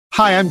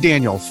Hi, I'm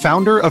Daniel,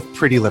 founder of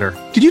Pretty Litter.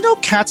 Did you know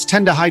cats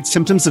tend to hide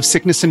symptoms of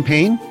sickness and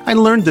pain? I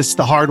learned this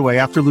the hard way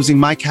after losing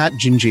my cat,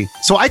 Gingy.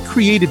 So I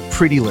created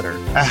Pretty Litter,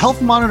 a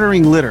health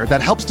monitoring litter that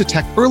helps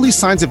detect early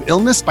signs of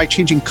illness by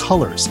changing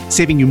colors,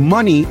 saving you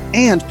money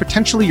and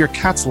potentially your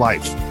cat's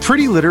life.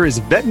 Pretty Litter is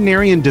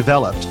veterinarian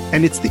developed,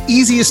 and it's the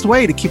easiest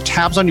way to keep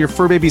tabs on your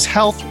fur baby's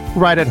health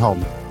right at home.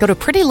 Go to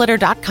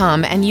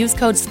prettylitter.com and use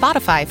code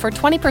SPOTIFY for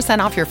 20%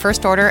 off your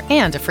first order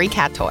and a free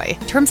cat toy.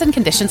 Terms and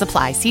conditions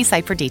apply. See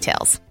site for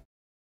details.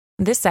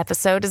 This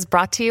episode is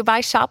brought to you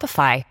by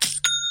Shopify.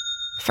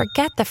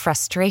 Forget the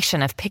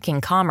frustration of picking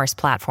commerce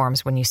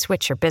platforms when you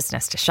switch your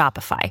business to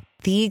Shopify,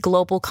 the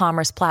global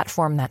commerce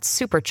platform that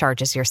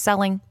supercharges your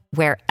selling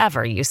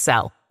wherever you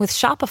sell. With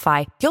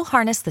Shopify, you'll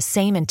harness the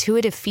same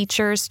intuitive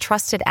features,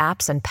 trusted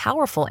apps, and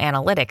powerful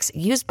analytics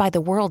used by the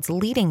world's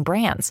leading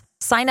brands.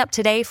 Sign up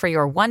today for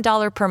your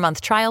 $1 per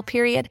month trial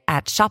period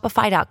at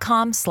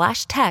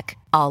shopify.com/tech,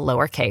 all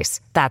lowercase.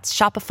 That's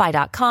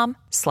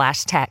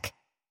shopify.com/tech.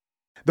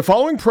 The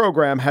following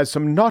program has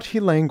some naughty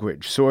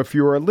language, so if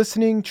you are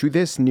listening to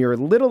this near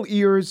little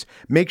ears,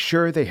 make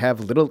sure they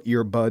have little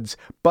earbuds,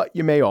 but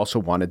you may also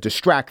want to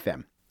distract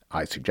them.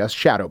 I suggest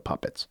shadow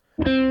puppets.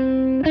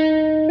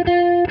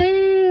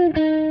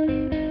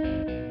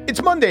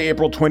 It's Monday,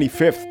 April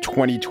 25th,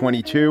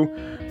 2022.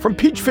 From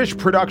Peachfish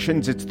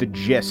Productions, it's The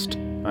Gist.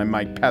 I'm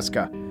Mike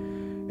Pesca.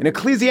 In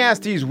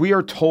Ecclesiastes, we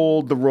are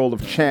told the role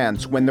of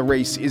chance when the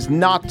race is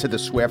not to the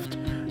swift,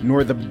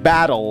 nor the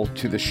battle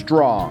to the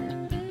strong.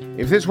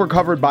 If this were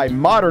covered by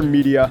modern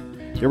media,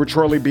 there would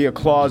surely be a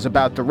clause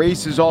about the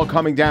race is all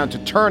coming down to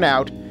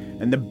turnout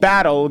and the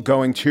battle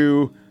going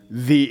to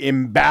the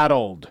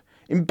embattled.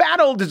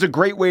 Embattled is a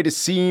great way to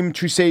seem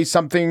to say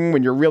something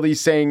when you're really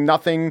saying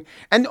nothing,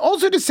 and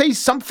also to say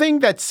something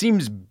that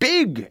seems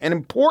big and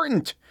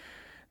important.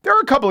 There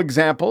are a couple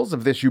examples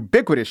of this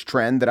ubiquitous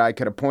trend that I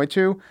could point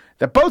to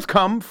that both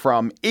come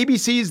from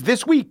ABC's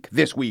This Week.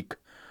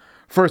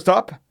 First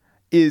up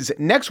is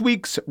next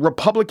week's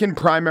Republican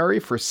primary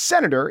for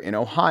senator in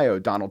Ohio.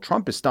 Donald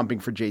Trump is stumping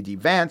for J.D.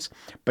 Vance,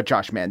 but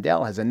Josh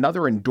Mandel has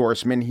another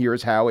endorsement.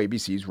 Here's how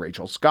ABC's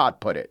Rachel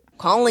Scott put it.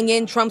 Calling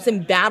in Trump's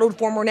embattled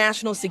former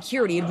national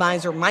security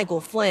advisor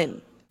Michael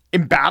Flynn.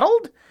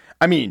 Embattled?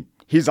 I mean,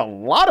 he's a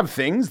lot of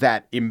things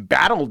that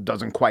embattled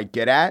doesn't quite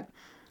get at.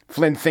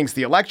 Flynn thinks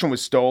the election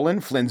was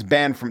stolen. Flynn's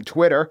banned from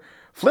Twitter.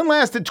 Flynn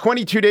lasted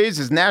 22 days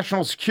as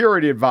national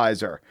security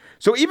advisor.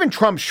 So even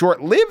Trump's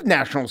short-lived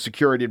national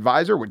security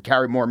advisor would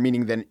carry more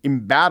meaning than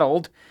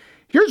embattled.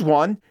 Here's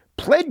one.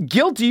 Pled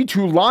guilty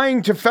to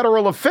lying to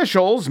federal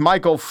officials.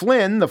 Michael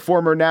Flynn, the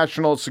former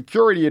national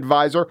security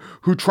advisor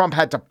who Trump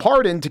had to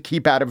pardon to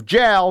keep out of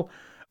jail.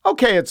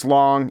 Okay, it's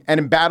long, and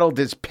embattled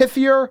is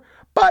pithier,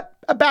 but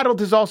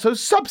embattled is also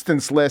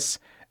substanceless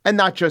and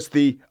not just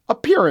the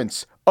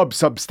appearance of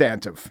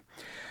substantive.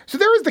 So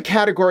there is the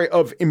category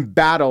of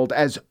embattled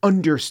as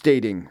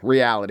understating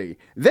reality.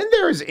 Then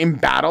there is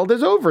embattled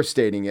as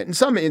overstating it. In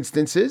some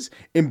instances,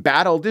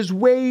 embattled is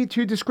way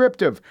too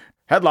descriptive.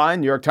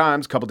 Headline, New York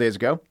Times, a couple days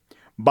ago.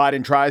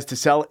 Biden tries to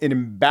sell an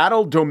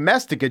embattled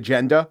domestic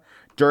agenda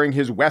during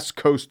his West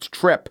Coast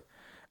trip.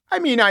 I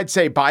mean, I'd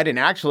say Biden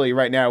actually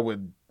right now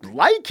would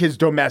like his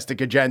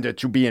domestic agenda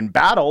to be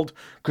embattled,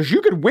 because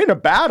you could win a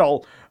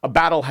battle. A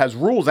battle has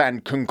rules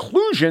and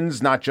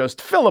conclusions, not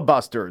just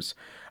filibusters.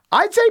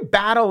 I'd say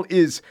battle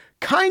is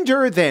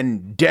kinder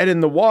than dead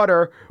in the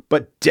water,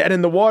 but dead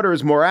in the water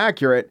is more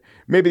accurate.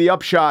 Maybe the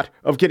upshot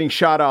of getting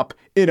shot up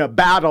in a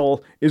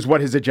battle is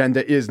what his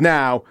agenda is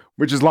now,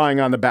 which is lying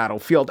on the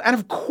battlefield. And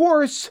of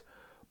course,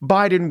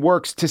 Biden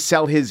works to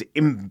sell his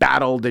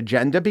embattled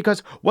agenda,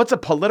 because what's a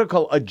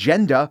political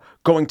agenda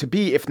going to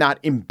be if not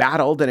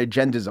embattled? An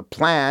agenda is a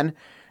plan,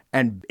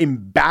 and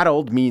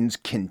embattled means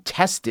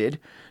contested.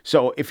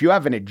 So if you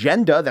have an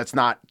agenda that's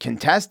not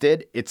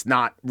contested, it's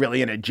not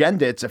really an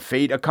agenda. It's a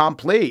fait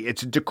accompli.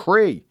 It's a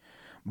decree.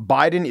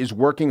 Biden is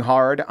working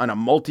hard on a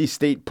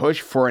multi-state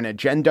push for an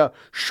agenda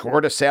sure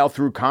to sail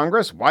through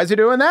Congress. Why is he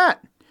doing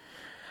that?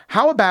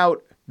 How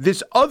about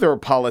this other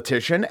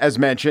politician, as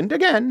mentioned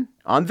again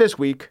on This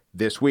Week.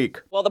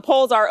 Well, the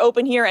polls are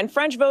open here, and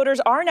French voters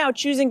are now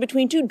choosing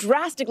between two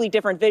drastically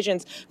different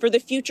visions for the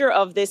future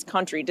of this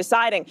country,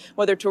 deciding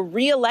whether to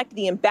re-elect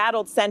the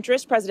embattled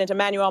centrist President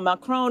Emmanuel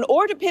Macron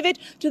or to pivot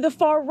to the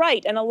far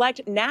right and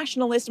elect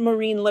nationalist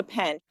Marine Le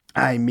Pen.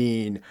 I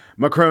mean,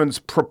 Macron's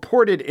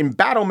purported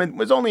embattlement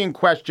was only in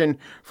question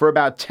for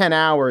about 10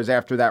 hours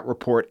after that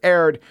report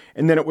aired,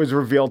 and then it was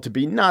revealed to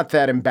be not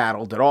that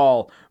embattled at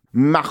all.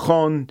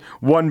 Macron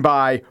won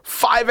by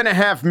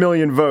 5.5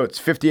 million votes,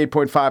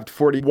 58.5 to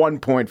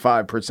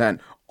 41.5%.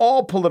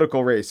 All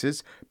political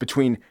races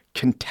between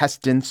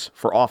contestants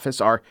for office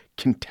are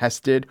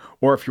contested,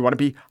 or if you want to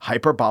be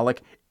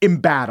hyperbolic,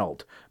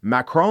 embattled.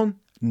 Macron,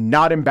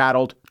 not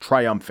embattled,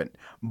 triumphant.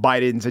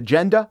 Biden's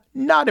agenda,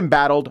 not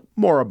embattled,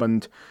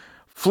 moribund.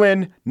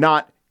 Flynn,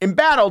 not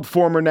embattled,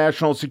 former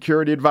national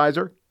security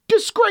advisor,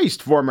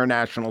 disgraced former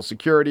national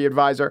security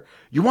advisor.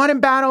 You want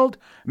embattled?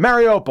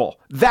 Mariupol,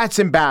 that's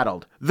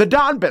embattled. The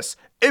Donbass,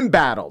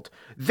 embattled.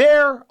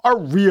 there are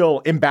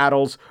real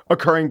embattles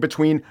occurring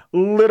between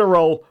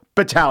literal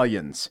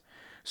battalions.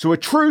 So a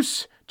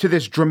truce to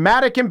this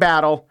dramatic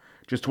embattle,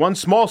 just one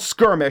small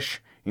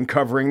skirmish in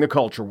covering the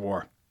culture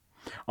war.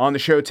 On the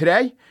show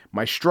today,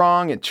 my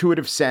strong,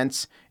 intuitive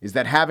sense is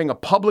that having a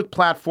public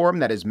platform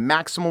that is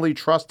maximally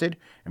trusted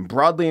and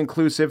broadly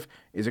inclusive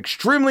is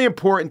extremely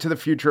important to the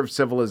future of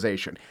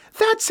civilization.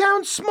 That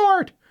sounds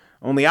smart.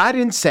 Only I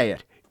didn't say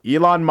it.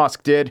 Elon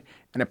Musk did,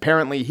 and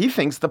apparently he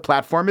thinks the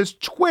platform is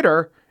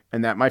Twitter,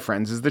 and that, my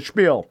friends, is the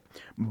spiel.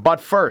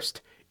 But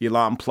first,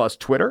 Elon plus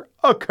Twitter,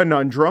 a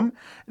conundrum.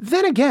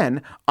 Then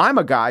again, I'm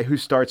a guy who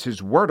starts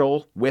his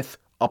Wordle with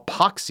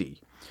epoxy.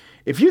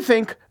 If you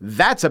think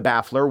that's a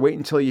baffler, wait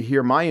until you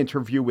hear my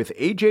interview with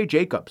A.J.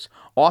 Jacobs,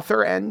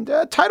 author and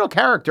title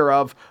character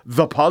of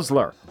The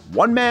Puzzler,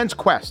 one man's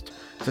quest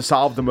to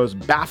solve the most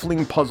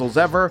baffling puzzles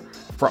ever,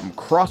 from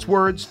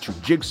crosswords to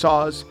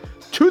jigsaws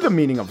to the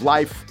meaning of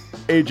life.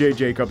 A.J.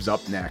 Jacobs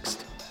up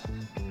next.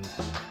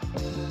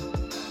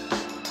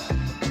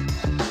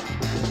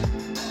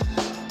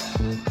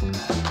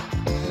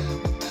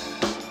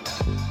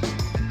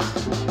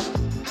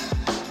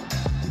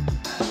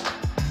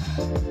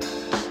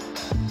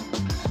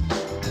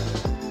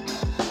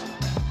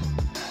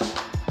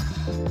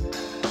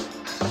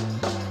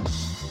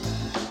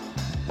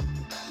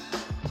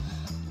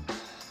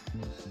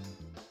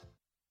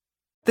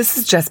 This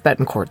is Jess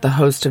Betancourt, the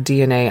host of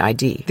DNA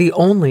ID, the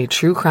only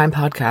true crime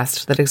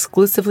podcast that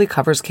exclusively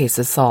covers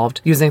cases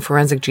solved using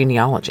forensic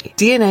genealogy.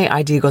 DNA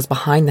ID goes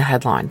behind the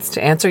headlines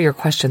to answer your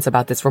questions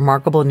about this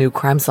remarkable new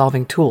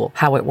crime-solving tool,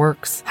 how it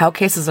works, how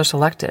cases are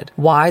selected,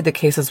 why the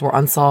cases were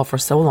unsolved for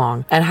so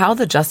long, and how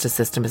the justice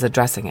system is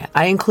addressing it.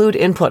 I include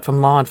input from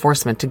law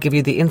enforcement to give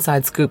you the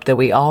inside scoop that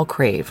we all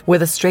crave,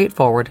 with a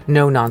straightforward,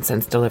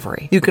 no-nonsense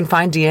delivery. You can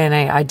find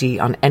DNA ID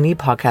on any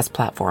podcast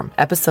platform.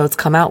 Episodes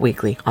come out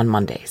weekly on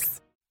Mondays.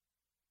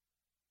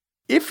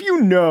 If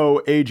you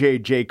know A.J.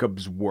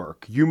 Jacobs'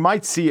 work, you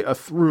might see a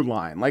through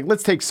line. Like,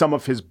 let's take some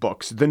of his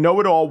books. The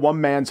Know-It-All,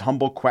 One Man's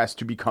Humble Quest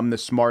to Become the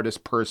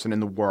Smartest Person in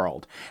the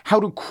World.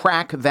 How to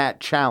Crack That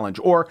Challenge.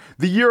 Or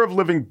The Year of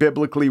Living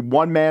Biblically,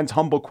 One Man's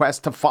Humble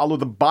Quest to Follow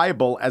the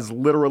Bible as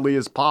Literally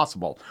as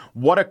Possible.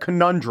 What a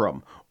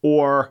Conundrum.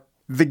 Or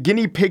The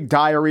Guinea Pig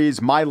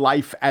Diaries, My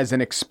Life as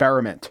an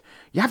Experiment.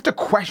 You have to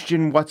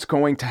question what's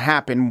going to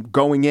happen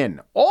going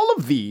in. All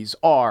of these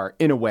are,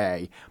 in a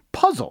way,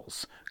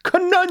 puzzles.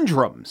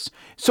 Conundrums.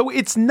 So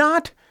it's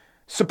not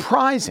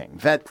surprising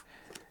that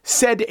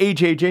said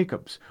A.J.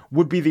 Jacobs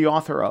would be the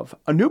author of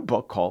a new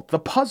book called The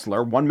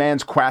Puzzler, One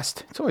Man's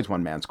Quest. It's always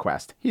one man's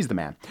quest. He's the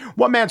man.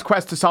 One man's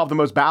quest to solve the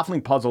most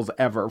baffling puzzles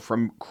ever,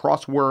 from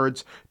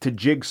crosswords to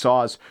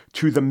jigsaws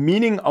to the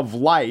meaning of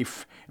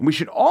life. And we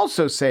should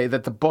also say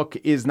that the book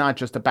is not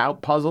just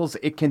about puzzles.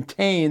 It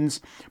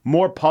contains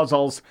more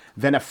puzzles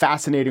than a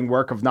fascinating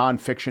work of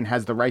nonfiction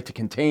has the right to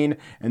contain.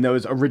 And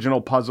those original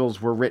puzzles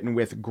were written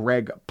with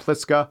Greg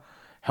Pliska.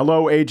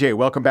 Hello, AJ.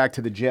 Welcome back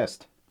to The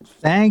Gist.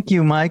 Thank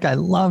you, Mike. I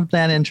love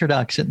that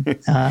introduction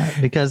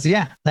because,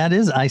 that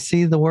is, I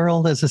see the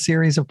world as a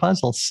series of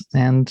puzzles.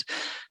 And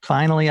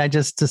finally, I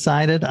just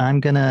decided I'm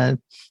going to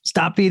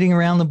stop beating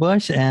around the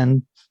bush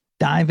and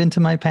dive into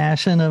my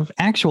passion of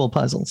actual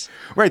puzzles.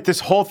 Right. This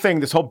whole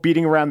thing, this whole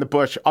beating around the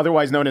bush,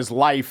 otherwise known as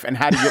life and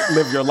how do you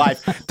live your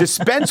life,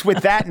 dispense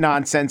with that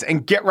nonsense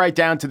and get right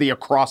down to the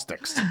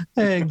acrostics.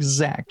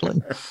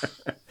 Exactly.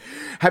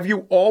 Have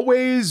you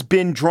always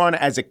been drawn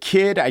as a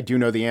kid? I do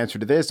know the answer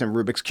to this and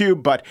Rubik's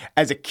Cube, but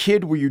as a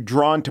kid, were you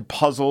drawn to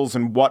puzzles,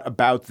 and what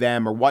about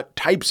them, or what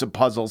types of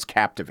puzzles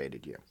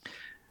captivated you?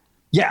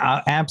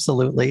 Yeah,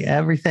 absolutely.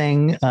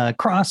 Everything,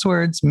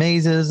 crosswords,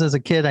 mazes. As a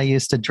kid, I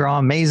used to draw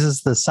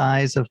mazes the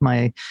size of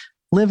my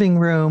living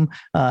room,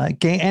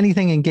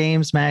 anything in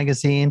Games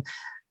magazine.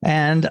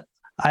 And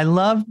I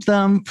loved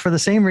them for the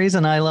same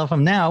reason I love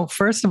them now.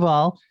 First of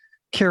all,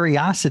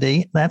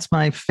 curiosity. That's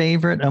my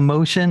favorite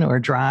emotion or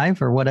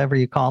drive or whatever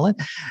you call it.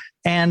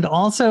 And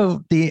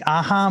also the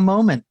aha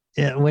moment,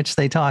 which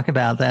they talk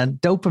about,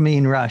 that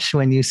dopamine rush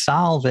when you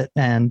solve it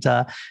and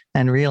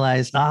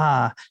realize,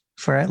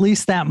 for at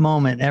least that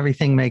moment,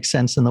 everything makes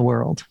sense in the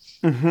world.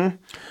 Mm-hmm.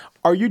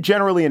 Are you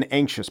generally an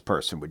anxious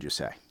person, would you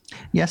say?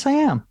 Yes, I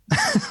am.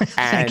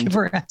 Thank you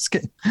for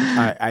asking.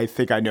 I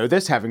think I know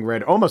this, having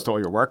read almost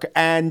all your work.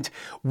 And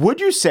would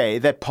you say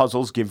that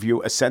puzzles give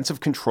you a sense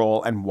of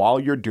control, and while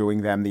you're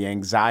doing them, the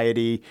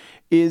anxiety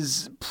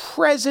is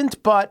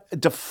present but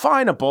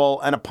definable,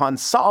 and upon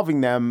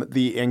solving them,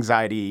 the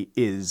anxiety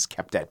is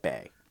kept at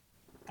bay?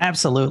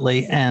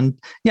 Absolutely. And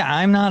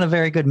I'm not a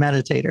very good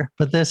meditator,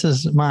 but this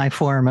is my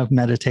form of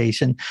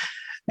meditation.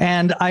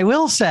 And I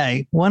will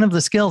say one of the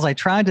skills I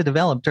tried to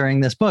develop during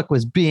this book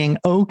was being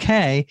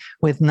okay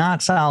with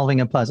not solving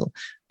a puzzle,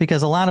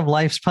 because a lot of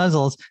life's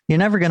puzzles, you're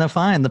never going to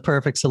find the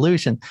perfect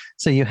solution.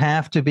 So you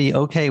have to be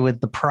okay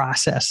with the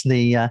process,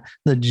 the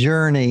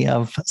journey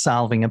of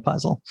solving a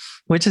puzzle,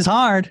 which is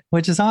hard.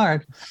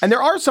 And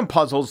there are some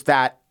puzzles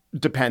that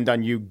depend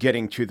on you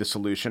getting to the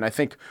solution. I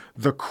think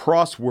the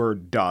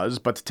crossword does,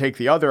 but to take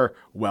the other,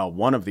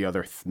 one of the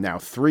other now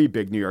 3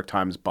 big New York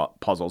Times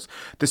puzzles,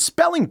 the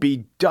spelling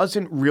bee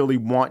doesn't really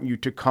want you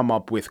to come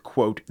up with,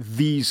 quote,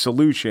 the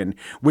solution,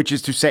 which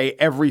is to say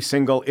every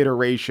single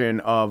iteration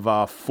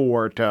of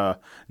 4 to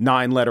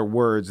 9 letter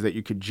words that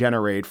you could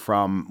generate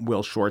from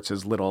Will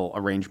Shortz's little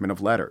arrangement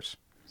of letters.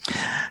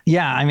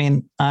 Yeah, I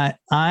mean,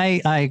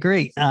 I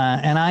agree.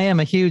 And I am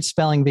a huge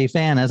spelling bee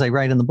fan. As I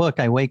write in the book,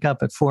 I wake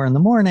up at 4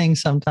 a.m.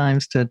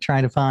 sometimes to try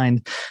to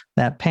find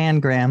that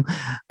pangram.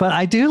 But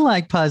I do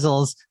like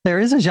puzzles. There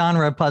is a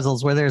genre of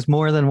puzzles where there's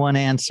more than one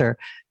answer.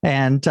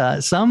 And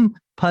some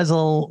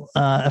puzzle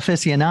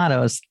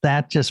aficionados,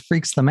 that just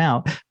freaks them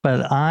out.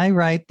 But I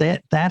write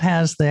that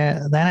has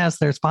their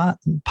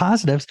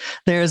positives.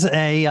 There's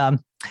I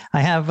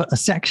have a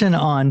section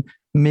on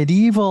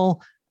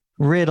medieval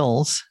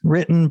riddles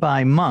written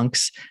by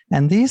monks,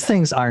 and these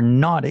things are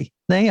naughty.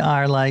 They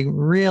are like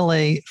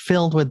really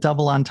filled with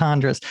double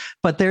entendres,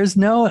 but there's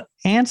no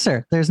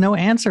answer. There's no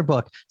answer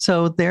book.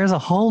 So there's a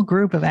whole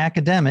group of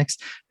academics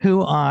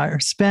who are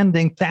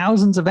spending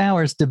thousands of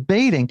hours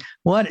debating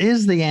what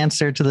is the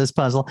answer to this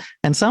puzzle.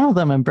 And some of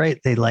them embrace,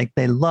 they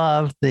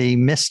love the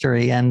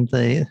mystery and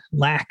the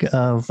lack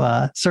of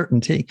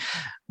certainty,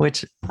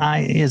 which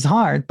is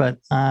hard, but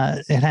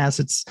it has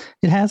its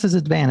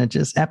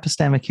advantages.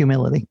 Epistemic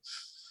humility.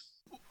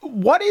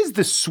 What is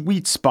the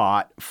sweet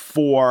spot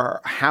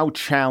for how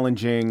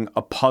challenging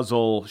a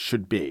puzzle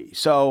should be?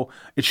 So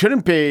it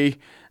shouldn't be,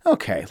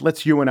 okay,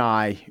 let's you and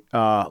I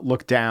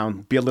look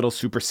down, be a little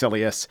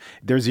supercilious.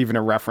 There's even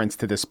a reference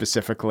to this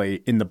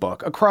specifically in the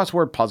book. A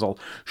crossword puzzle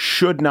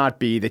should not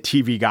be the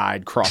TV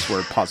Guide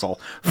crossword puzzle.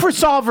 For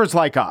solvers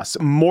like us,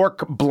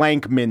 Mork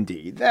blank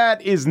Mindy,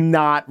 that is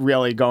not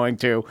really going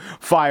to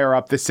fire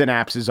up the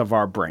synapses of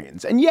our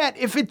brains. And yet,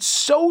 if it's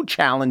so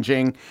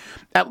challenging,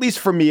 at least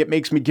for me, it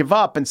makes me give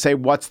up and say,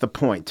 what's the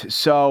point?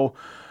 So,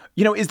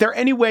 is there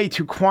any way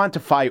to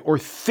quantify or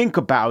think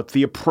about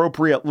the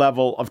appropriate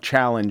level of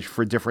challenge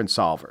for different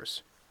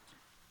solvers?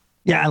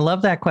 Yeah, I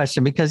love that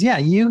question because,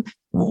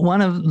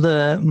 one of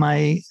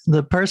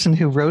the person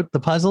who wrote the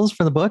puzzles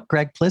for the book,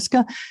 Greg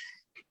Pliska,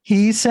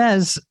 he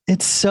says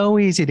it's so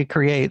easy to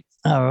create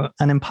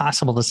an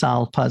impossible to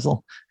solve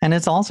puzzle. And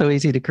it's also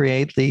easy to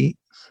create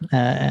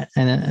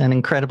an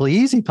incredibly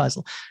easy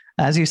puzzle.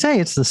 As you say,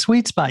 it's the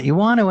sweet spot. You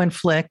want to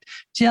inflict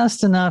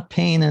just enough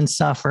pain and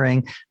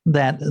suffering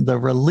that the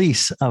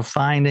release of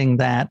finding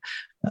that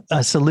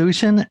a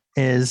solution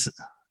is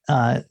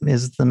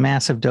the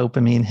massive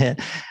dopamine hit.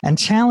 And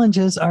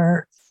challenges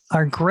are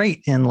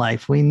great in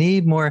life. We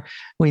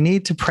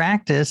need to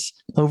practice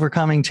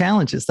overcoming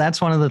challenges.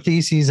 That's one of the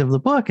theses of the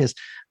book is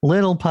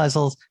little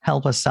puzzles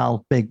help us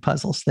solve big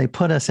puzzles. They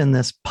put us in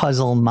this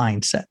puzzle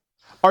mindset.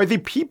 Are the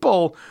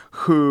people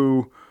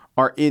who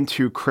are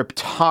into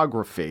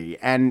cryptography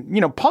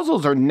and,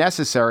 puzzles are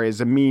necessary as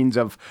a means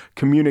of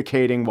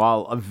communicating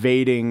while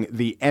evading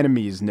the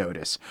enemy's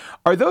notice.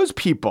 Are those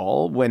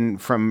people,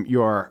 from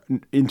your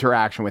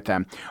interaction with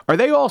them, are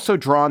they also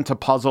drawn to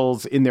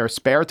puzzles in their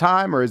spare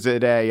time, or is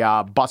it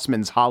a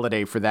busman's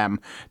holiday for them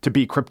to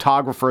be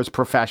cryptographers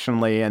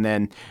professionally and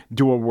then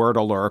do a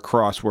Wordle or a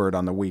crossword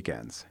on the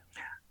weekends?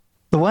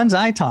 The ones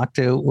I talked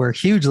to were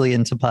hugely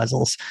into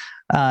puzzles.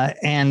 That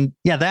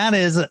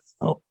is...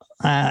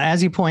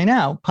 as you point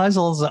out,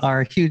 puzzles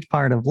are a huge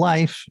part of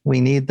life.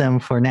 We need them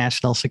for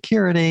national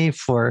security,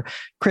 for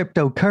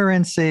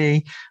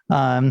cryptocurrency,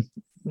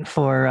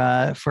 for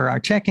our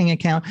checking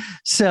account.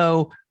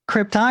 So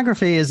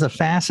cryptography is a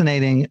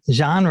fascinating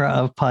genre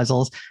of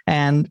puzzles.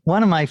 And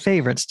one of my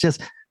favorites,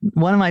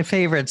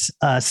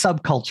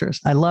 subcultures.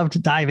 I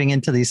loved diving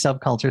into these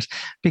subcultures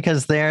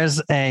because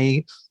there's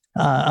a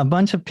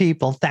bunch of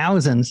people,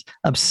 thousands,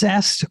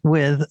 obsessed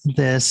with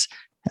this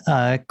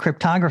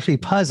cryptography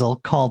puzzle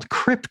called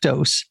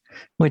Kryptos,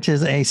 which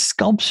is a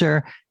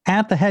sculpture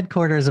at the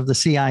headquarters of the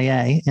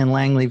CIA in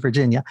Langley,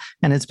 Virginia.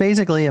 And it's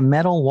basically a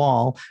metal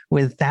wall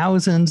with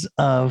thousands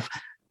of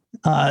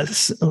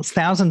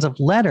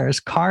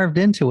letters carved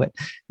into it.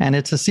 And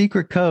it's a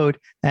secret code,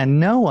 and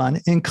no one,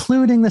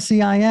 including the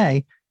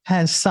CIA,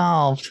 has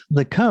solved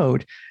the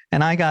code.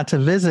 And I got to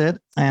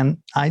visit, and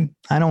I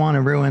don't want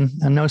to ruin,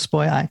 no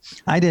spoil.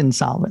 I didn't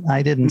solve it.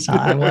 I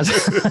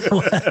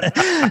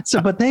wasn't.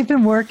 So, but they've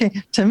been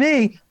working. To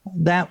me,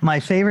 that my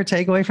favorite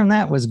takeaway from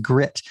that was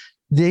grit.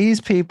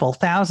 These people,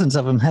 thousands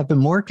of them, have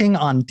been working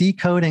on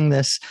decoding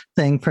this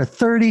thing for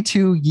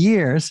 32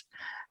 years.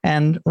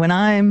 And when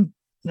I'm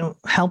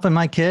helping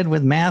my kid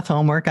with math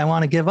homework, I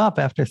want to give up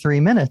after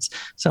 3 minutes.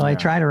 So I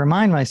try to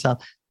remind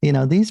myself,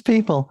 these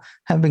people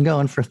have been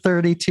going for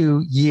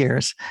 32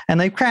 years and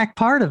they've cracked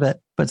part of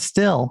it, but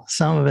still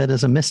some of it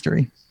is a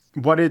mystery.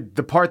 What did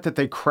the part that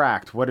they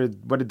cracked, what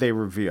did they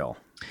reveal?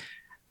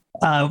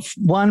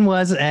 One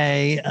was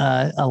a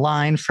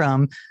line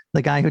from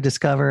the guy who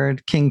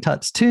discovered King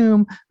Tut's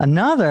tomb.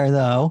 Another,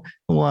 though,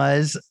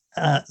 was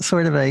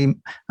sort of a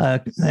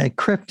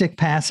cryptic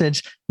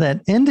passage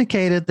that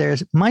indicated there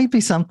might be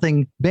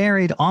something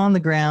buried on the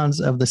grounds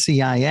of the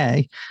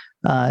CIA.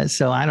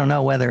 So I don't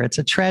know whether it's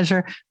a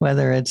treasure,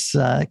 whether it's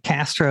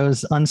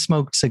Castro's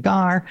unsmoked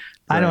cigar.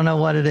 Right. I don't know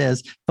what it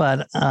is,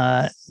 but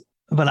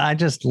I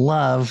just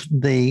love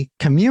the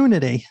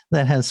community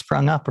that has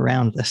sprung up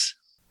around this.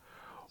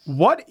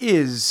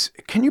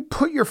 Can you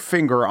put your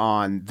finger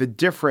on the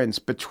difference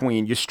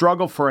between you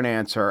struggle for an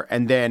answer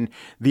and then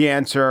the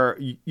answer,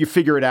 you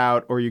figure it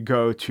out, or you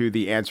go to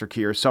the answer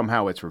key or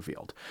somehow it's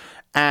revealed?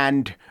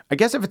 And I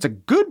guess if it's a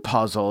good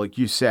puzzle,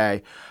 you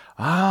say,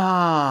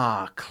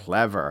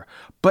 clever.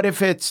 But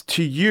if it's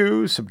to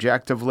you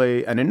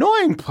subjectively an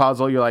annoying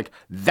puzzle, you're like,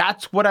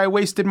 that's what I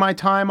wasted my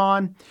time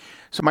on.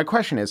 So my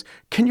question is,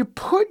 can you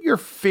put your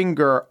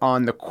finger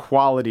on the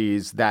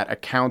qualities that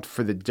account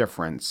for the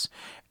difference?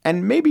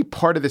 And maybe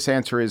part of this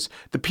answer is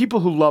the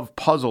people who love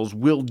puzzles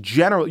will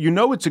generally,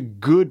 it's a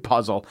good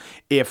puzzle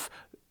if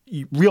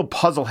real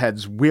puzzle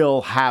heads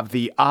will have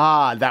the,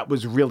 that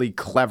was really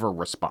clever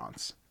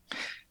response.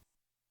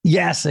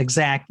 Yes,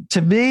 exactly.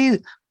 To me,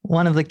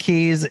 one of the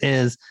keys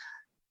is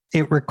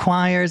it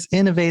requires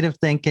innovative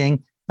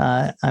thinking.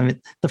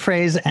 The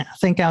phrase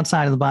 "think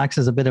outside of the box"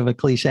 is a bit of a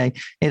cliche.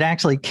 It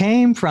actually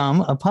came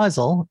from a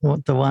puzzle,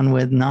 the one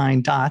with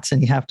 9 dots,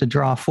 and you have to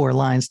draw 4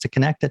 lines to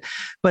connect it.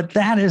 But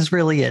that is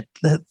really it,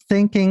 the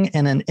thinking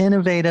in an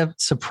innovative,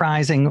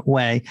 surprising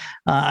way.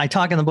 I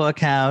talk in the book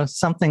how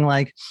something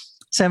like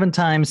 7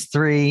 times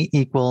 3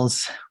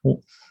 equals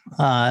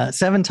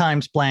 7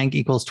 times blank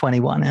equals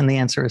 21, and the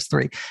answer is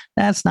 3.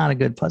 That's not a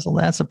good puzzle.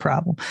 That's a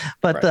problem.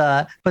 But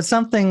right. But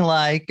something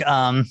like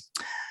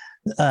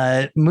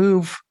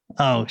move.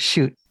 Oh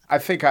shoot! I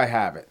think I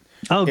have it.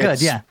 Oh, good.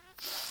 Yeah.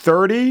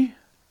 30.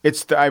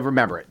 I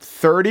remember it.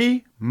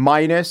 30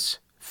 minus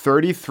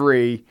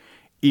 33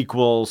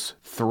 equals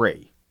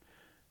 3.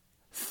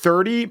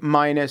 30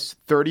 minus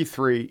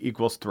 33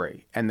 equals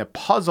 3, and the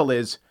puzzle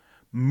is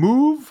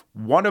move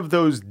one of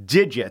those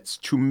digits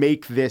to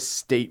make this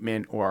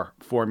statement or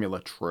formula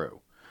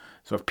true.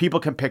 So if people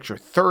can picture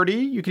 30,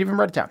 you can even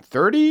write it down.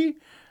 30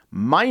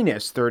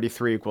 minus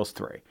 33 equals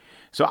 3.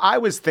 So I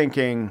was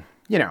thinking,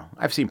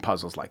 I've seen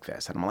puzzles like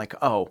this, and I'm like,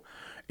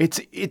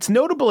 it's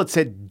notable it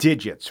said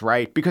digits,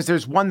 right? Because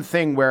there's one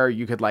thing where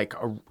you could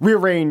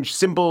rearrange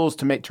symbols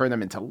to turn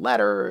them into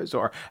letters,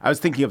 or I was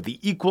thinking of the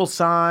equal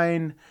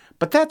sign,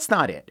 but that's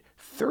not it.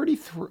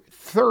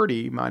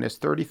 30 minus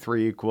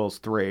 33 equals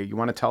 3. You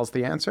want to tell us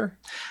the answer?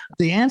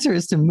 The answer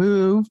is to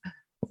move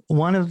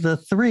one of the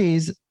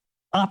 3s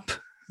up,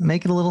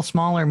 make it a little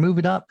smaller, move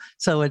it up.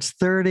 So it's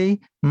 30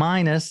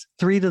 minus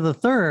 3 to the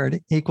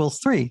 3rd equals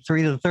 3.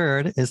 3 to the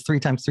 3rd is 3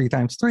 times 3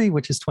 times 3,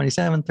 which is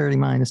 27. 30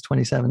 minus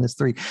 27 is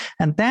 3.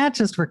 And that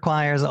just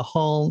requires a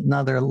whole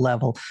nother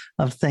level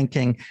of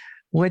thinking,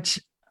 which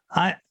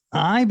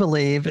I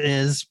believe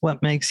is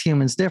what makes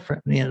humans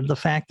different. The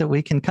fact that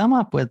we can come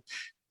up with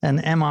an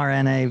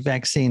mRNA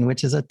vaccine,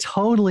 which is a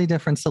totally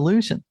different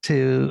solution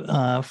to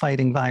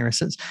fighting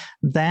viruses.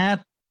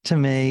 That, to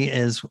me,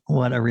 is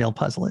what a real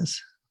puzzle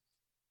is.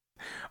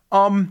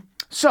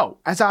 So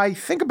as I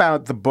think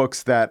about the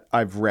books that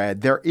I've read,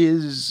 there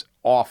is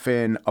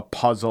often a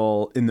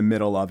puzzle in the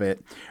middle of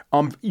it.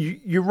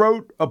 You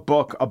wrote a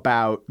book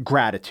about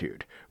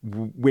gratitude,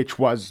 which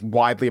was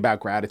widely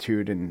about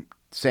gratitude and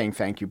saying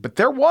thank you. But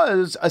there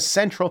was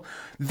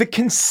the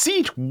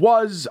conceit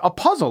was a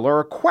puzzle or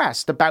a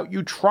quest about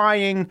you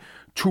trying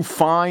to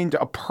find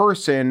a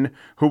person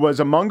who was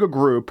among a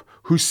group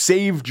who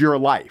saved your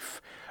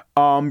life.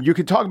 You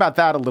could talk about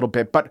that a little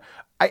bit, but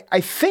I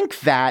think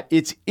that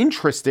it's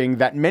interesting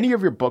that many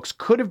of your books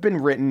could have been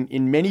written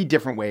in many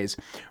different ways,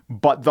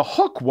 but the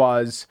hook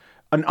was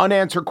an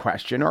unanswered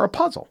question or a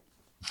puzzle.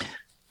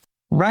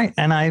 Right.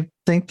 And I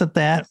think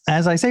that,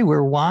 as I say,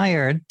 we're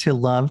wired to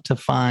love to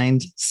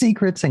find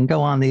secrets and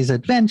go on these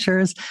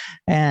adventures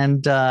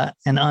and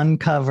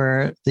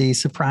uncover the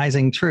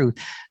surprising truth.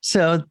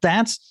 So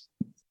that's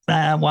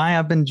why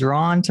I've been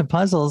drawn to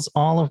puzzles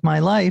all of my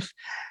life.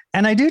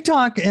 And I do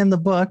talk in the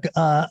book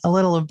a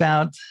little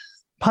about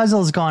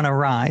puzzles gone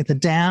awry, the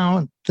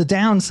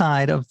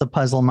downside of the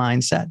puzzle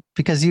mindset,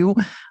 because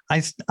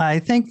I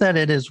think that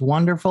it is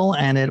wonderful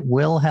and it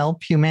will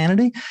help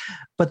humanity.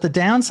 But the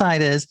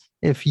downside is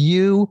if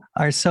you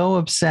are so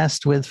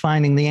obsessed with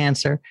finding the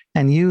answer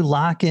and you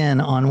lock in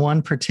on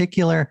one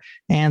particular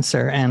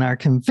answer and are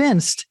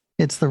convinced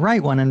it's the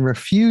right one and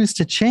refuse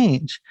to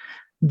change,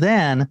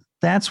 then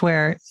that's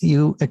where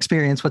you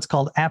experience what's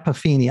called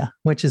apophenia,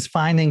 which is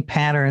finding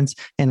patterns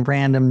in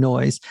random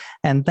noise.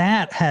 And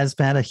that has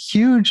had a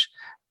huge,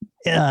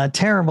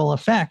 terrible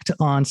effect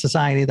on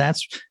society.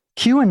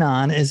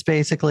 QAnon is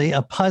basically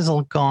a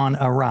puzzle gone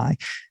awry.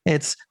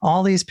 It's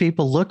all these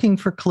people looking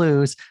for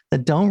clues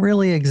that don't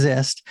really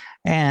exist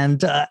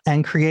and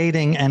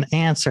creating an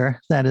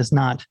answer that is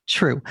not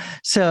true.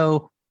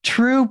 So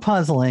true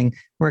puzzling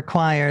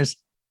requires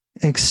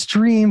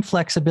extreme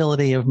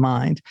flexibility of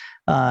mind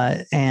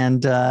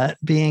and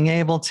being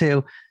able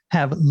to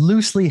have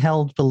loosely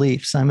held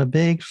beliefs. I'm a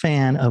big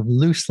fan of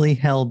loosely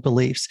held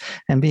beliefs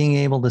and being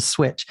able to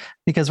switch,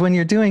 because when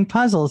you're doing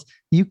puzzles,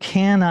 you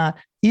cannot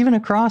even a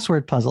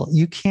crossword puzzle,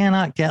 you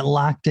cannot get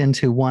locked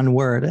into one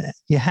word.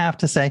 You have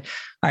to say,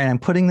 all right, I'm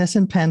putting this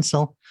in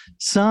pencil.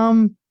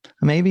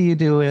 Maybe you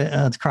do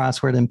a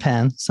crossword in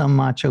pen. Some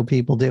macho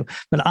people do.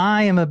 But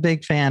I am a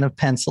big fan of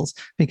pencils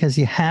because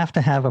you have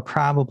to have a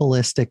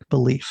probabilistic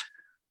belief.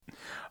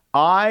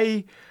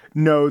 I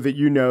know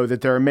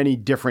that there are many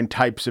different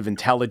types of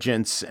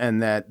intelligence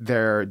and that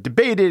they're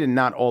debated and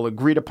not all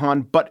agreed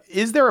upon. But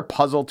is there a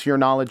puzzle, to your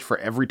knowledge, for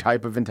every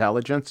type of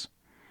intelligence?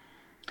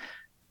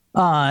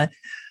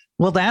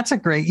 Well, that's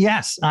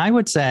yes, I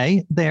would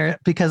say there,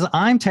 because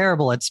I'm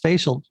terrible at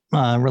spatial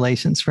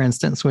relations, for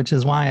instance, which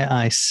is why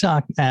I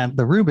suck at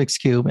the Rubik's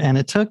Cube. And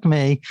it took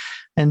me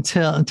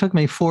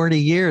 40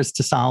 years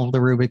to solve the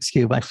Rubik's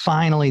Cube. I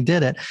finally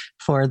did it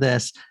for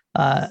this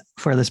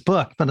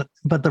book. But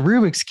the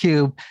Rubik's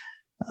Cube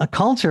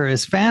culture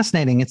is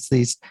fascinating. It's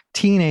these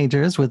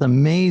teenagers with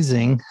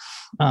amazing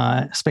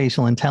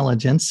spatial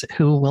intelligence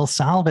who will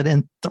solve it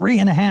in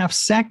 3.5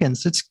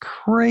 seconds. It's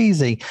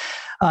crazy.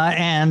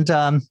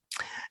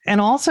 And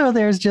also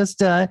there's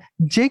just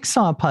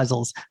jigsaw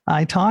puzzles.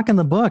 I talk in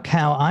the book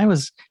how I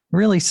was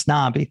really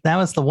snobby. That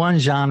was the one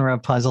genre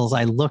of puzzles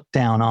I looked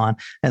down on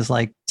as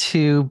like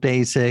too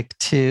basic,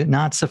 too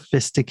not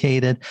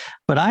sophisticated.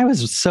 But I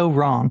was so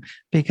wrong,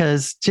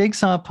 because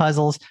jigsaw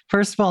puzzles,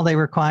 first of all, they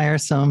require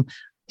some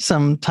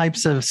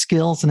types of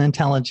skills and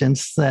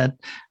intelligence that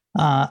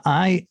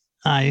I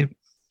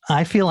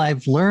feel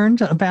I've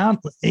learned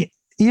about.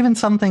 Even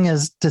something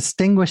as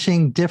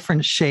distinguishing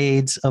different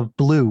shades of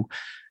blue.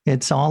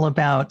 It's all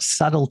about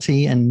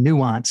subtlety and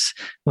nuance,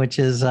 which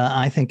is,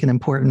 I think, an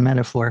important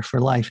metaphor for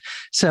life.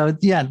 So,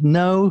 yeah,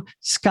 no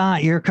sky.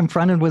 You're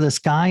confronted with a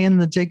sky in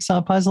the jigsaw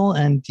puzzle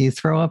and you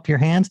throw up your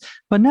hands.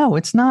 But no,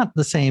 it's not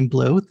the same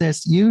blue.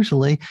 There's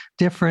usually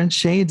different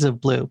shades of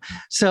blue.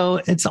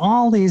 So it's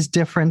all these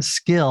different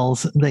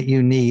skills that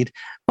you need.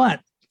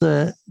 But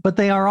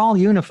they are all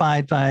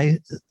unified by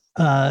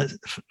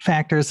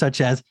factors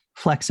such as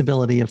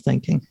flexibility of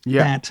thinking.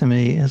 Yeah. That, to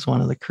me, is one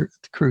of the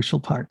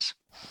crucial parts.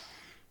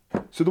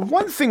 So the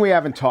one thing we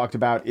haven't talked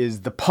about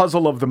is the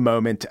puzzle of the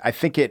moment. I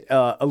think it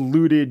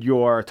eluded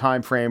your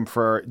time frame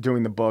for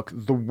doing the book,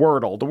 the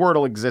Wordle. The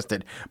Wordle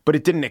existed, but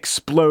it didn't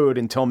explode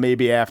until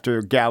maybe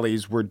after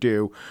galleys were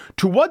due.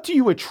 To what do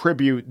you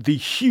attribute the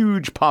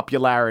huge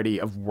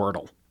popularity of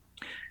Wordle?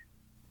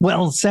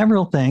 Well,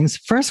 several things.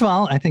 First of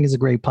all, I think it's a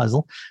great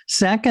puzzle.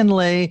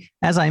 Secondly,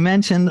 as I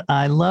mentioned,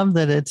 I love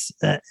that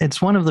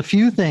it's one of the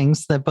few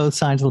things that both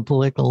sides of the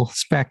political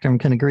spectrum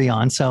can agree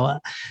on. So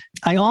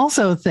I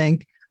also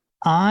think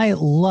I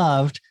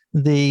loved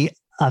the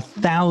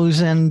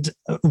 1,000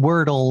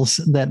 Wordles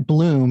that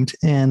bloomed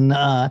in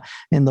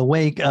the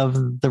wake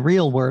of the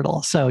real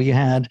Wordle. So you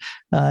had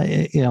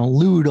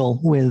Loodle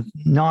with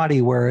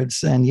naughty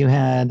words, and you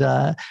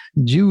had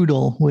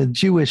Joodle with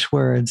Jewish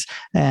words,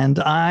 and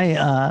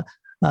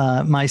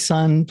my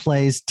son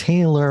plays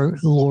Taylor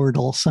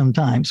Lordle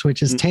sometimes,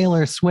 which is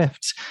Taylor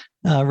Swift's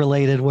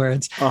related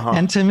words. Uh-huh.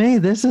 And to me,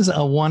 this is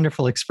a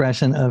wonderful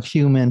expression of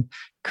human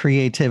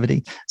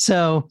creativity.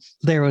 So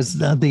there was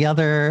the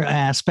other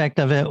aspect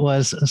of it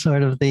was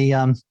sort of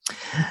the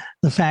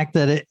fact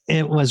that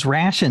it was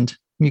rationed.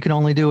 You could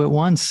only do it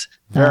once.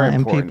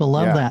 And people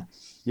love that.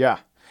 Yeah.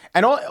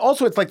 And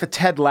also, it's like the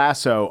Ted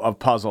Lasso of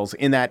puzzles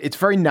in that it's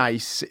very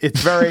nice. It's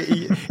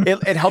very,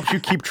 it helps you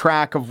keep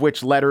track of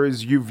which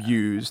letters you've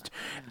used.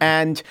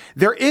 And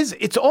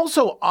it's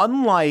also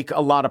unlike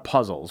a lot of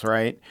puzzles,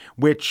 right?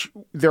 Which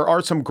there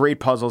are some great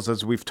puzzles,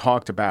 as we've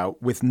talked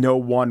about, with no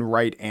one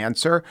right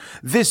answer.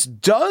 This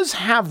does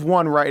have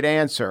one right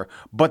answer,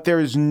 but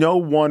there's no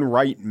one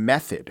right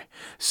method.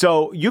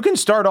 So you can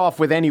start off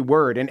with any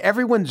word and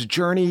everyone's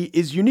journey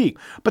is unique.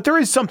 But there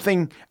is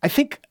something, I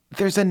think,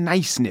 there's a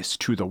niceness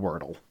to the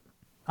Wordle.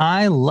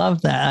 I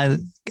love that.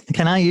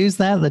 Can I use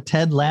that? The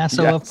Ted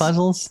Lasso of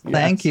puzzles? Yes.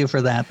 Thank you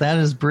for that. That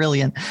is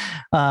brilliant.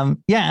 And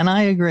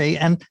I agree.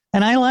 And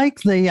I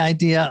like the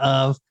idea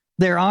of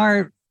there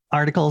are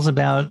articles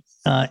about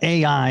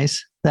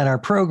AIs that are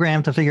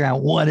programmed to figure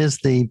out what is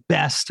the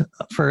best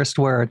first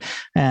word.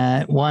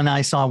 One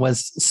I saw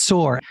was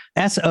soar,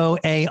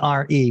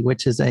 SOARE,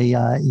 which is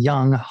a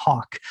young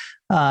hawk.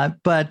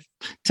 But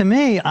to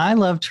me, I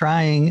love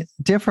trying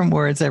different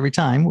words every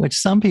time, which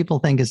some people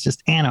think is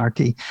just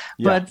anarchy.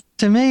 Yeah. But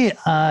to me,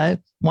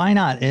 why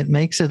not? It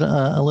makes it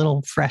a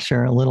little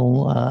fresher, a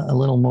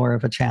little more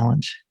of a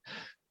challenge.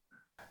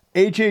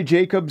 A.J.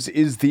 Jacobs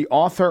is the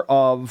author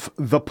of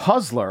The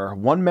Puzzler,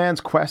 one man's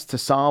quest to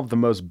solve the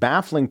most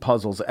baffling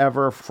puzzles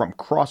ever, from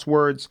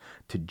crosswords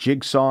to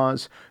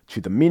jigsaws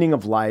to the meaning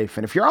of life.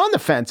 And if you're on the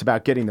fence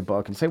about getting the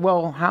book and say,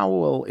 well, how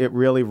will it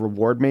really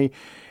reward me?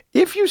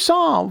 If you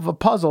solve a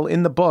puzzle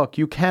in the book,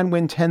 you can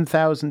win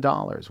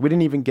 $10,000. We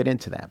didn't even get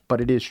into that, but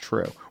it is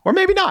true. Or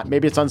maybe not.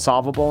 Maybe it's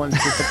unsolvable and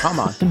it's just a come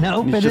on.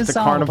 Nope, it's just a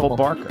carnival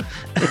barker.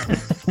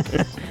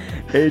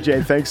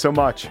 AJ, thanks so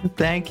much.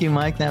 Thank you,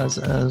 Mike. That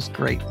was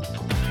great.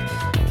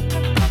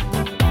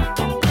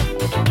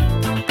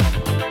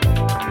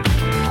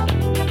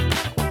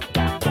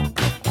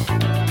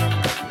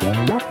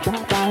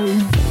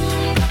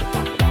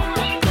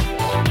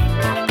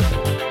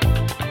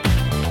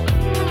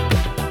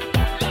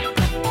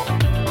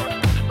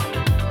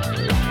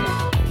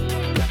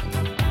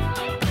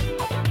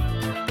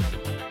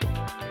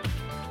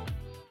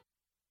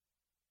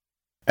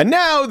 And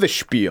now the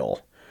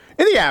spiel.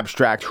 In the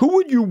abstract, who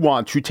would you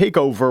want to take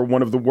over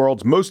one of the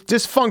world's most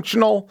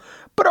dysfunctional,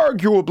 but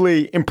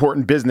arguably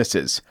important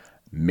businesses?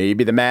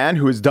 Maybe the man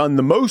who has done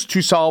the most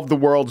to solve the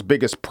world's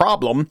biggest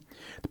problem.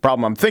 The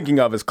problem I'm thinking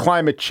of is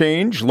climate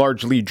change,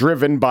 largely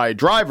driven by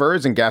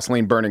drivers and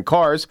gasoline-burning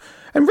cars.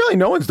 And really,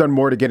 no one's done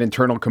more to get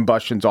internal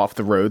combustions off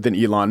the road than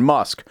Elon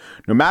Musk.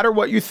 No matter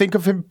what you think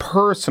of him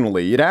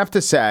personally, you'd have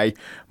to say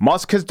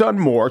Musk has done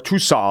more to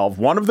solve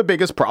one of the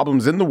biggest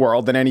problems in the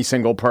world than any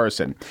single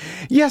person.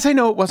 Yes, I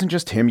know it wasn't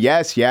just him.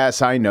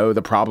 Yes, I know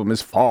the problem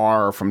is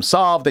far from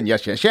solved. And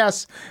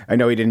yes, I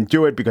know he didn't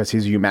do it because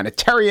he's a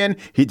humanitarian.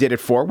 He did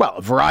it for, well,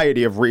 a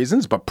variety of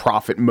reasons, but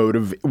profit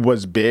motive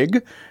was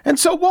big. And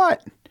so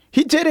what?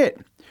 He did it.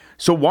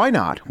 So why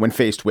not, when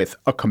faced with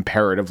a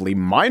comparatively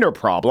minor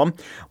problem,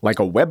 like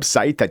a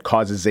website that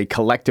causes a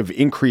collective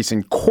increase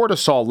in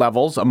cortisol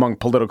levels among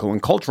political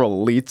and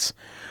cultural elites,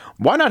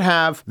 why not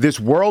have this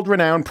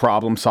world-renowned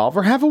problem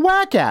solver have a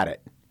whack at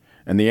it?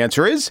 And the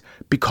answer is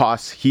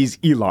because he's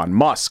Elon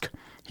Musk.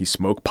 He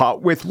smoked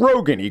pot with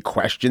Rogan. He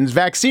questions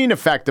vaccine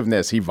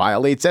effectiveness. He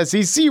violates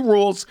SEC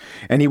rules.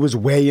 And he was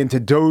way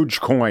into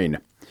Dogecoin.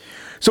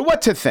 So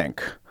what to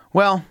think?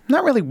 Well,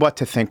 not really what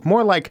to think,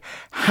 more like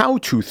how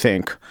to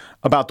think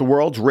about the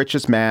world's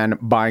richest man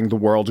buying the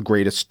world's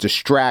greatest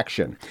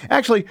distraction.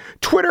 Actually,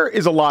 Twitter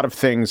is a lot of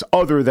things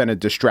other than a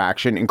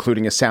distraction,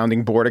 including a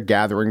sounding board, a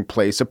gathering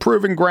place, a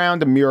proving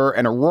ground, a mirror,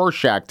 and a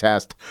Rorschach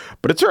test.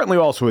 But it's certainly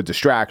also a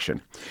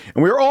distraction.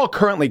 And we are all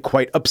currently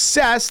quite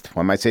obsessed,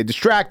 one might say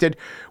distracted,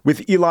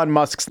 with Elon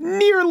Musk's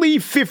nearly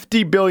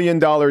 $50 billion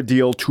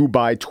deal to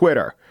buy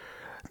Twitter.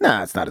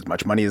 Nah, it's not as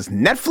much money as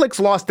Netflix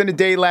lost in a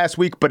day last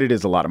week, but it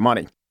is a lot of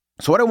money.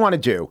 So what I want to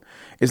do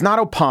is not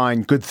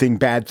opine, good thing,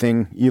 bad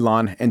thing,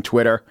 Elon and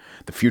Twitter.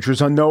 The future's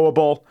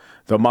unknowable,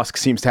 though Musk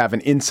seems to have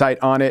an insight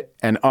on it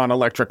and on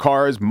electric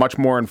cars, much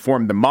more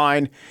informed than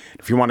mine.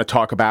 If you want to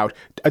talk about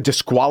a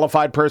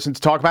disqualified person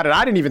to talk about it,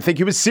 I didn't even think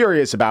he was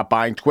serious about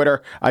buying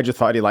Twitter. I just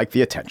thought he liked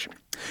the attention.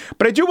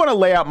 But I do want to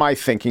lay out my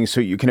thinking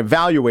so you can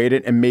evaluate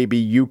it and maybe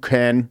you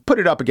can put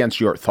it up against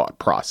your thought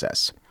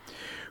process.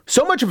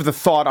 So much of the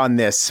thought on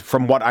this,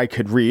 from what I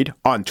could read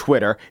on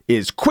Twitter,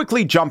 is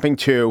quickly jumping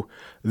to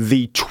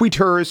the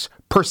tweeter's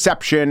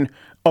perception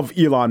of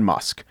Elon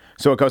Musk.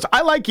 So it goes,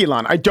 I like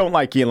Elon. I don't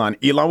like Elon.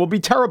 Elon will be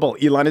terrible.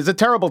 Elon is a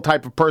terrible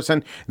type of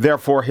person.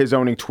 Therefore, his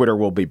owning Twitter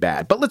will be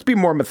bad. But let's be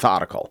more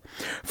methodical.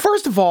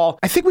 First of all,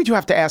 I think we do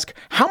have to ask,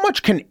 how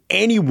much can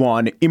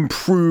anyone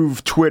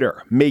improve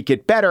Twitter, make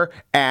it better?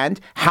 And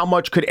how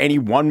much could any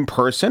one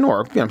person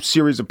or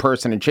series of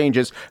person and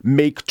changes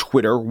make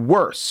Twitter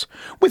worse?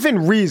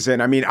 Within reason.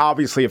 I mean,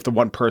 obviously, if the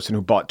one person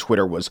who bought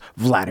Twitter was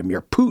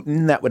Vladimir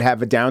Putin, that would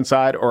have a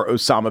downside, or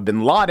Osama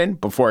bin Laden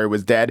before he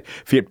was dead,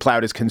 if he had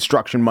plowed his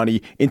construction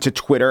money into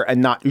Twitter and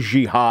not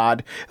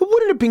jihad. It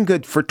wouldn't have been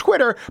good for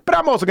Twitter, but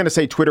I'm also going to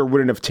say Twitter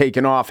wouldn't have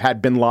taken off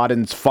had bin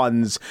Laden's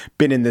funds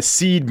been in the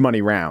seed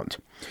money round.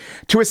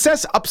 To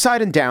assess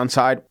upside and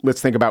downside,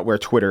 let's think about where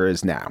Twitter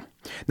is now.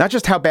 Not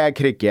just how bad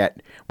could it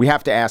get, we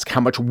have to ask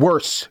how much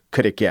worse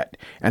could it get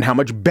and how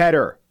much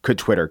better could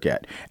Twitter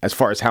get? As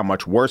far as how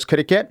much worse could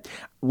it get?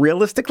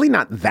 Realistically,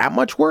 not that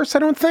much worse, I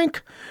don't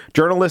think.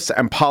 Journalists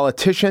and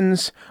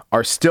politicians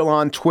are still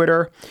on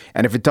Twitter,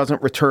 and if it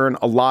doesn't return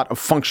a lot of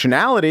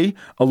functionality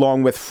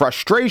along with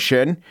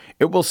frustration,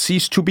 it will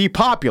cease to be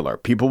popular.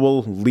 People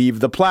will leave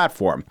the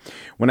platform.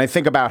 When I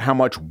think about how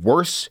much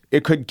worse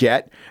it could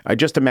get, I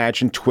just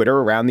imagine Twitter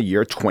around the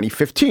year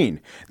 2015.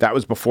 That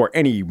was before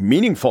any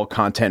meaningful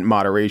content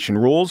moderation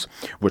rules,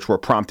 which were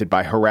prompted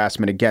by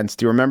harassment against,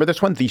 do you remember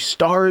this one? The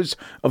stars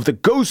of the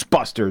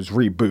Ghostbusters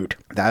reboot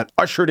that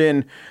ushered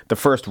in the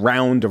first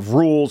round of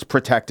rules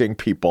protecting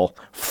people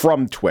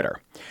from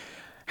Twitter.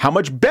 How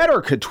much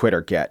better could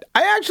Twitter get?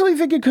 I actually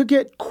think it could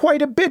get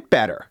quite a bit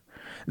better.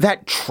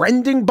 That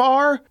trending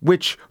bar,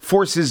 which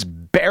forces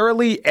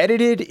barely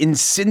edited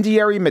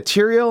incendiary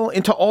material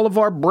into all of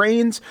our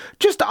brains,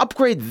 just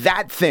upgrade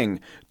that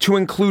thing to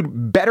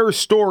include better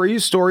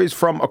stories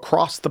from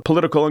across the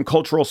political and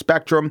cultural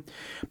spectrum,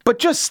 but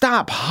just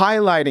stop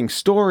highlighting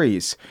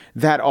stories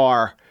that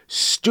are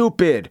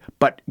stupid,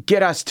 but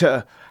get us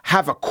to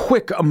have a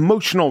quick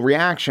emotional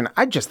reaction.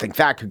 I just think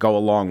that could go a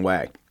long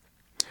way.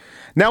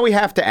 Now we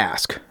have to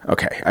ask,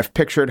 okay, I've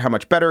pictured how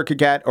much better it could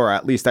get, or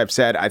at least I've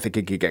said I think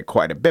it could get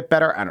quite a bit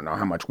better. I don't know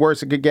how much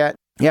worse it could get.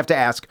 You have to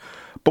ask,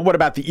 but what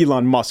about the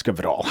Elon Musk of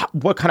it all?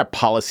 What kind of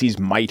policies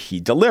might he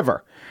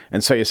deliver?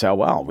 And so you say,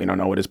 well, we don't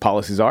know what his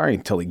policies are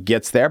until he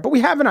gets there, but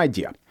we have an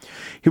idea.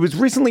 He was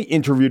recently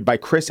interviewed by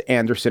Chris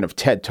Anderson of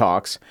TED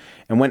Talks,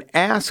 and when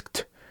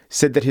asked,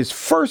 said that his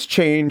first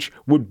change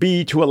would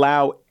be to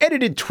allow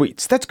edited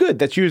tweets. That's good.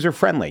 That's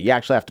user-friendly. You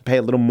actually have to pay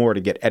a little more to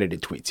get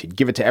edited tweets. He'd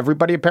give it to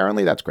everybody,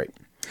 apparently. That's great.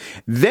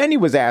 Then he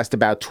was asked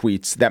about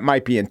tweets that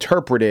might be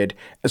interpreted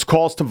as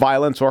calls to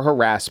violence or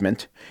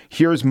harassment.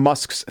 Here's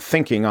Musk's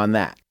thinking on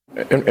that.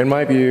 In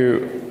my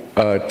view,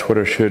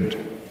 Twitter should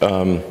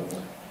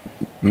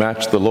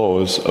match the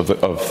laws of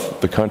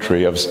the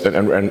country,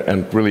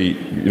 and really,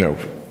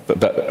 that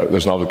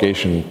there's an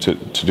obligation to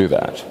do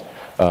that.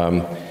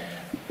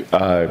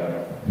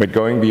 But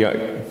going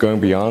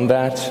beyond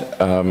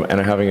that,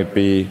 and having it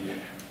be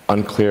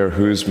unclear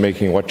who's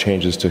making what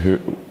changes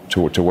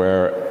to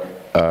where,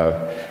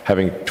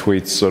 having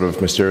tweets sort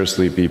of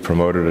mysteriously be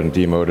promoted and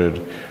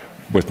demoted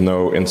with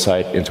no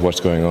insight into what's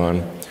going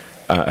on,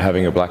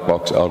 having a black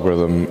box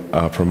algorithm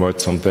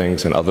promote some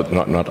things and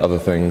not other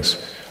things,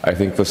 I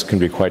think this can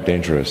be quite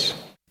dangerous.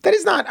 That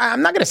is not,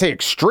 I'm not going to say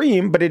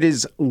extreme, but it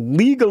is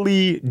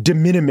legally de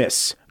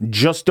minimis.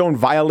 Just don't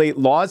violate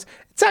laws.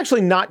 It's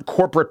actually not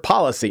corporate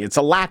policy. It's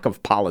a lack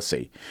of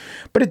policy.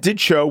 But it did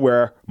show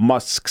where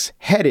Musk's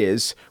head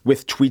is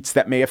with tweets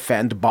that may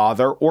offend,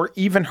 bother, or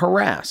even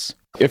harass.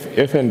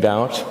 If in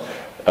doubt,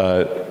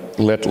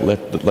 let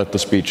the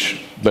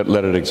speech,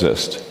 let it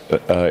exist.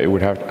 It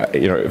would have,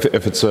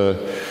 if it's a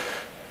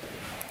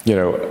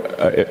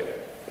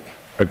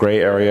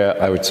gray area,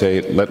 I would say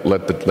let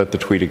the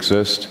tweet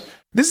exist.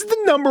 This is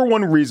the number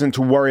one reason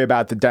to worry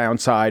about the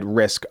downside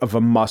risk of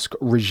a Musk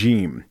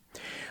regime.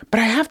 But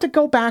I have to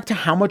go back to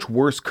how much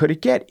worse could it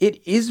get?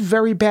 It is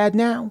very bad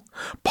now.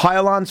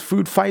 Pile-ons,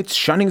 food fights,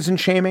 shunnings and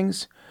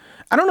shamings.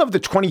 I don't know if the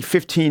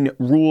 2015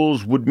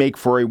 rules would make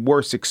for a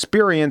worse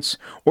experience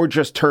or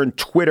just turn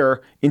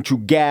Twitter into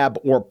Gab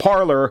or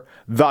Parler,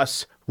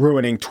 thus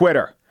ruining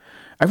Twitter.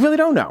 I really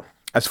don't know.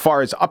 As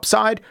far as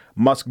upside,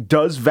 Musk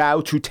does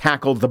vow to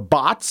tackle the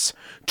bots.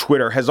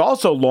 Twitter has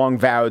also long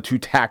vowed to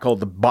tackle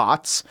the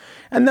bots,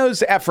 and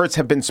those efforts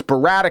have been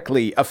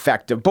sporadically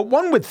effective. But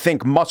one would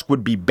think Musk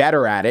would be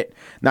better at it,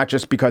 not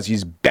just because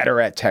he's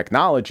better at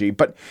technology,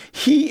 but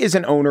he is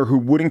an owner who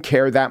wouldn't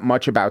care that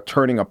much about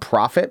turning a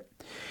profit.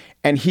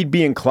 And he'd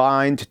be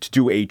inclined to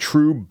do a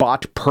true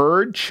bot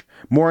purge,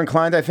 more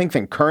inclined, I think,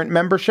 than current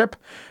membership,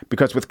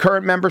 because with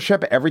current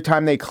membership, every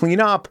time they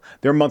clean up,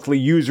 their monthly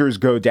users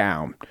go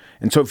down.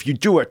 And so if you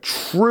do a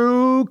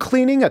true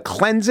cleaning, a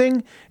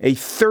cleansing, a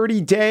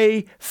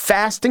 30-day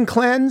fasting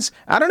cleanse,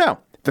 I don't know.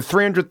 The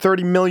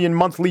 330 million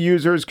monthly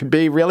users could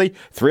be really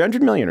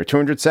 300 million or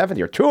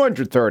 270 or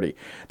 230.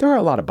 There are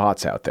a lot of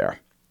bots out there.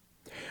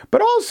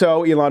 But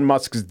also, Elon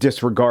Musk's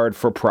disregard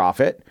for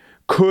profit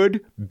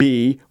could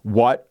be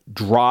what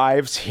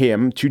drives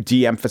him to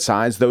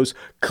de-emphasize those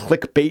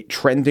clickbait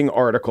trending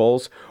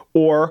articles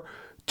or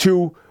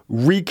to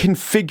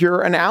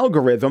reconfigure an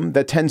algorithm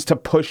that tends to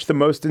push the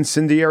most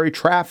incendiary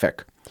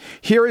traffic.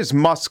 Here is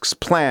Musk's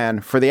plan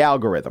for the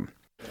algorithm.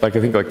 I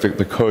think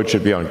the code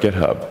should be on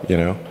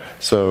GitHub,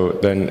 So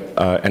then,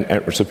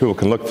 and so people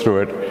can look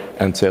through it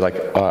and say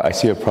I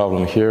see a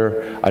problem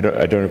here. I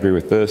don't agree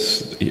with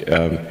this.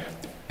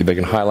 They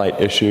can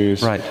highlight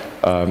issues, right.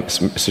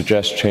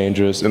 Suggest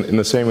changes in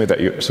the same way that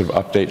you sort of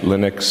update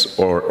Linux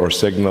or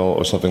Signal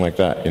or something like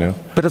that,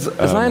 But as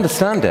I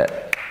understand it,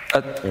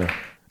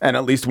 and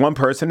at least one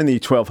person in the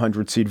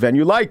 1,200-seat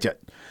venue liked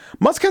it.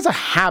 Musk has a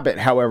habit,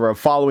 however, of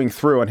following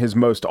through on his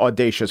most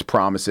audacious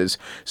promises,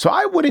 so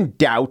I wouldn't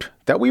doubt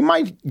that we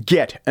might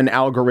get an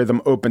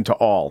algorithm open to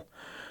all.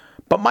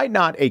 But might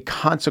not a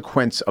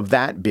consequence of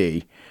that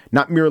be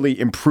not merely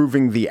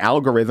improving the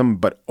algorithm,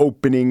 but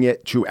opening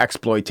it to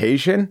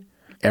exploitation?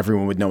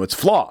 Everyone would know its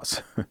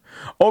flaws.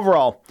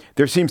 Overall,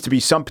 there seems to be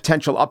some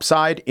potential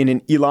upside in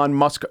an Elon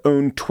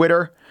Musk-owned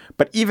Twitter,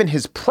 but even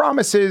his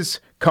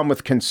promises come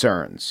with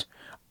concerns.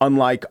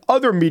 Unlike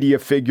other media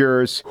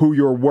figures who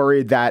you're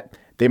worried that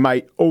they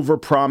might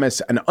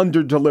overpromise and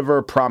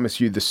underdeliver, promise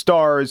you the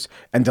stars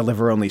and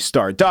deliver only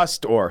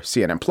Stardust or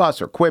CNN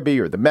Plus or Quibi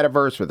or the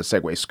Metaverse or the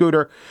Segway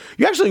scooter,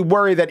 you actually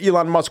worry that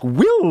Elon Musk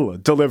will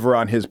deliver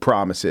on his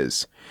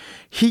promises.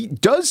 He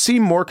does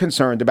seem more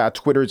concerned about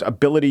Twitter's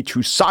ability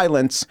to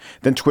silence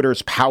than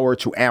Twitter's power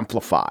to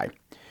amplify.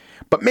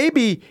 But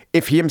maybe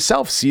if he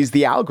himself sees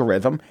the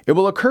algorithm, it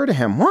will occur to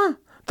him,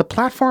 the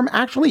platform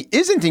actually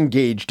isn't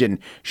engaged in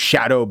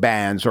shadow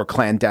bans or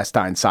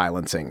clandestine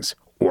silencings.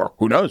 Or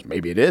who knows,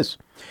 maybe it is.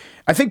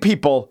 I think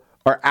people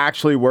are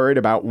actually worried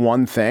about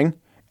one thing,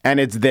 and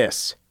it's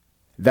this,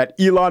 that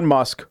Elon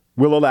Musk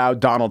will allow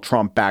Donald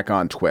Trump back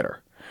on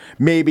Twitter.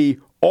 Maybe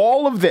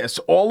all of this,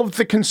 all of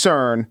the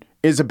concern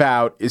is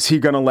about, is he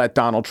going to let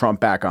Donald Trump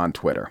back on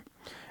Twitter?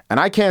 And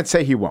I can't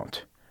say he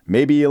won't.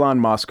 Maybe Elon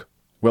Musk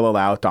will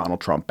allow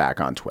Donald Trump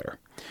back on Twitter.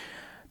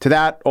 To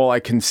that, all I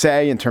can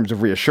say in terms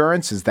of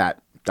reassurance is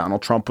that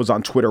Donald Trump was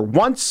on Twitter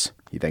once.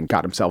 He then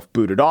got himself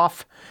booted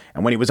off.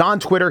 And when he was on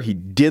Twitter, he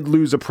did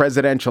lose a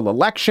presidential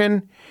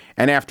election.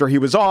 And after he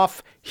was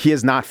off, he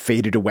has not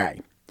faded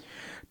away.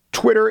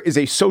 Twitter is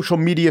a social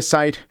media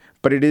site,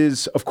 but it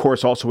is, of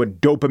course, also a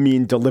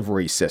dopamine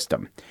delivery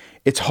system.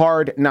 It's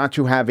hard not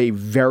to have a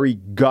very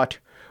gut,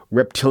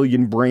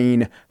 reptilian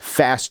brain,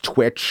 fast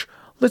twitch.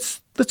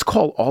 Let's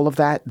call all of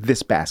that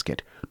this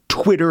basket.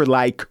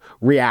 Twitter-like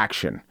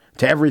reaction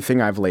to everything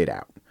I've laid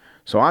out.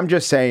 So I'm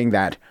just saying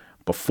that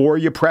before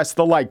you press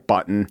the like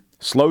button,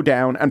 slow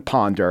down and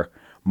ponder.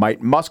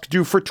 Might Musk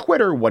do for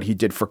Twitter what he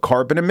did for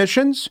carbon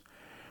emissions?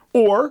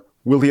 Or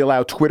will he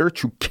allow Twitter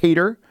to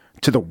cater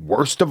to the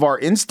worst of our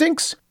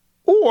instincts?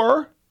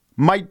 Or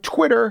might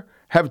Twitter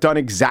have done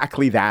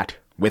exactly that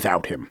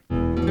without him?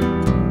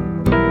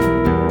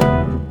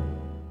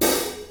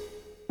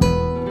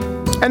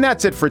 And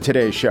that's it for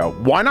today's show.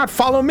 Why not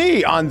follow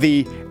me on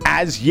the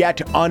as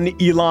yet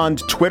un-Elon'd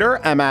Twitter?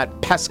 I'm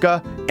at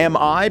Pesca,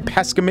 M-I,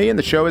 Pesca me, and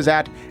the show is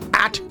at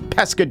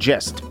Pesca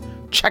Gist.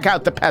 Check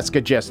out the Pesca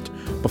Gist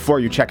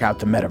before you check out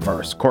the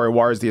metaverse. Corey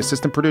War is the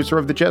assistant producer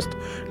of The Gist.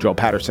 Joel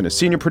Patterson is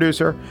senior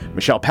producer.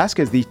 Michelle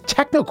Pesca is the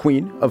techno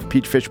queen of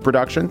Peachfish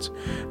Productions.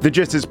 The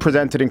Gist is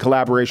presented in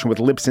collaboration with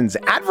Libsyn's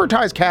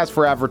AdvertiseCast.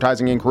 For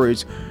advertising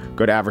inquiries,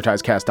 go to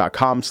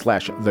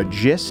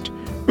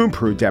advertisecast.com/thegist.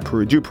 Peru, de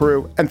Peru, du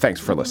Peru, and thanks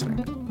for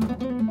listening.